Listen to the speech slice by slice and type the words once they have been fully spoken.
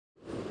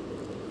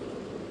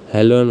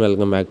Hello and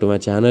welcome back to my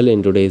channel.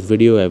 In today's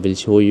video I will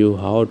show you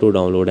how to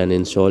download and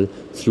install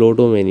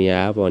Slotomania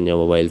app on your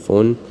mobile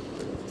phone.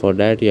 For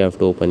that you have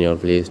to open your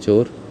Play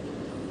Store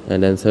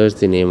and then search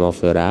the name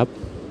of your app.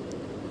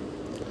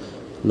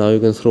 Now you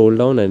can scroll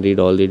down and read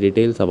all the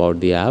details about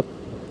the app.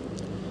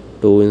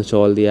 To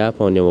install the app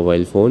on your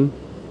mobile phone,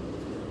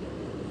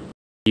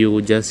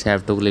 you just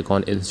have to click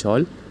on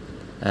install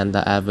and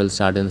the app will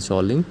start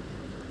installing.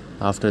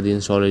 After the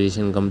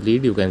installation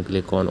complete, you can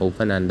click on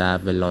open and the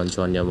app will launch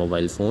on your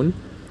mobile phone.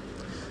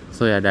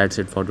 So yeah, that's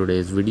it for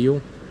today's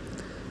video.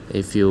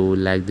 If you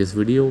like this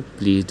video,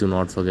 please do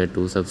not forget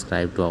to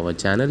subscribe to our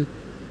channel.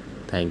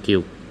 Thank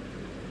you.